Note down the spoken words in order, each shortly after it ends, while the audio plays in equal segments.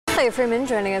Leah Freeman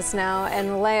joining us now.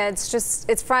 And Leah,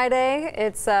 it's Friday.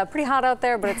 It's pretty hot out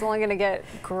there, but it's only going to get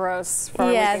gross for our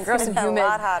weekend. Gross and humid. A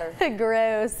lot hotter.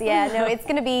 Gross. Yeah, no, it's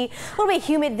going to be a little bit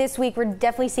humid this week. We're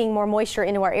definitely seeing more moisture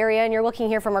into our area. And you're looking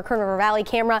here from our Kern River Valley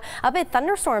camera up at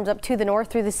thunderstorms up to the north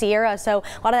through the Sierra. So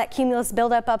a lot of that cumulus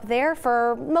buildup up there.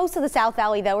 For most of the South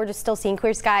Valley, though, we're just still seeing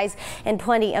clear skies and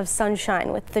plenty of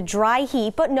sunshine with the dry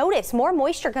heat. But notice more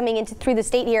moisture coming into through the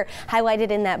state here,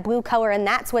 highlighted in that blue color. And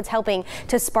that's what's helping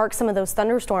to spark some of those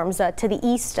thunderstorms to the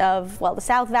east of, well, the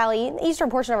South Valley, eastern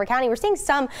portion of our county. We're seeing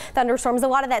some thunderstorms, a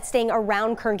lot of that staying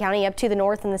around Kern County up to the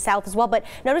north and the south as well. But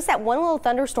notice that one little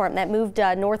thunderstorm that moved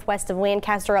northwest of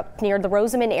Lancaster up near the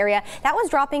Rosamond area, that was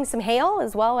dropping some hail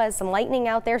as well as some lightning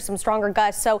out there, some stronger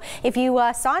gusts. So if you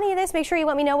saw any of this, make sure you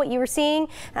let me know what you were seeing.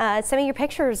 Send me your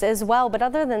pictures as well. But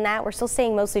other than that, we're still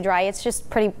staying mostly dry. It's just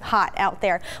pretty hot out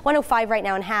there. 105 right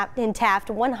now in Taft,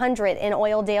 100 in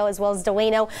Oildale as well as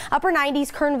Delano. Upper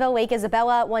 90s, Kernville, Lake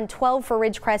Isabella, 112 for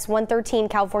Ridgecrest, 113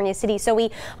 California City. So we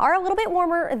are a little bit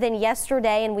warmer than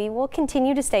yesterday, and we will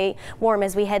continue to stay warm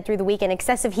as we head through the weekend.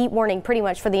 Excessive heat warning pretty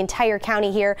much for the entire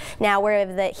county here. Now we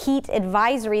have the heat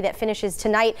advisory that finishes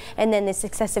tonight, and then this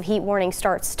excessive heat warning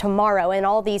starts tomorrow, and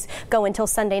all these go until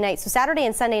Sunday night. So Saturday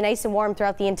and Sunday nice and warm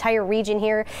throughout the entire region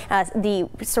here, the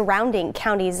surrounding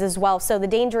counties as well. So the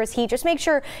dangerous heat, just make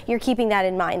sure you're keeping that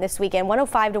in mind this weekend.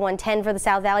 105 to 110 for the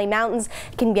South Valley. Mountains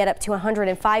can get up to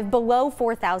 105 below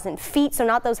 4,000 feet, so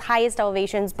not those highest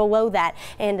elevations, below that.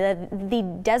 And the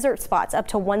desert spots up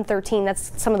to 113.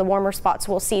 That's some of the warmer spots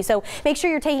we'll see. So make sure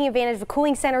you're taking advantage of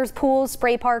cooling centers, pools,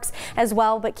 spray parks as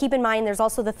well. But keep in mind there's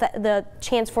also the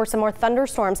chance for some more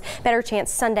thunderstorms. Better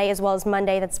chance Sunday as well as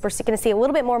Monday. We're going to see a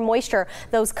little bit more moisture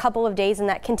those couple of days, and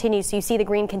that continues. So you see the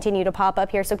green continue to pop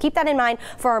up here. So keep that in mind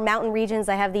for our mountain regions.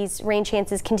 I have these rain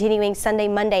chances continuing Sunday,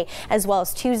 Monday as well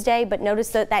as Tuesday. But notice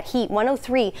that heat,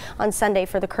 103 on Sunday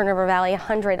for the Kern River Valley,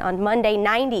 100 on Monday,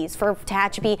 90s for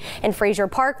Tehachapi and Frazier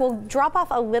Park. Will drop off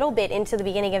a little bit into the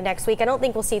beginning of next week. I don't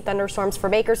think we'll see thunderstorms for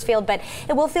Bakersfield, but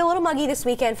it will feel a little muggy this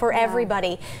weekend for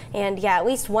everybody. And yeah, at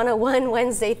least 101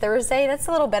 Wednesday, Thursday. That's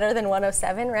a little better than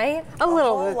 107, right? A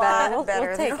little bit better. We'll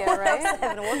We'll take it,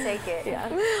 right? We'll take it.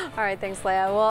 Yeah. All right, thanks, Leah. Well,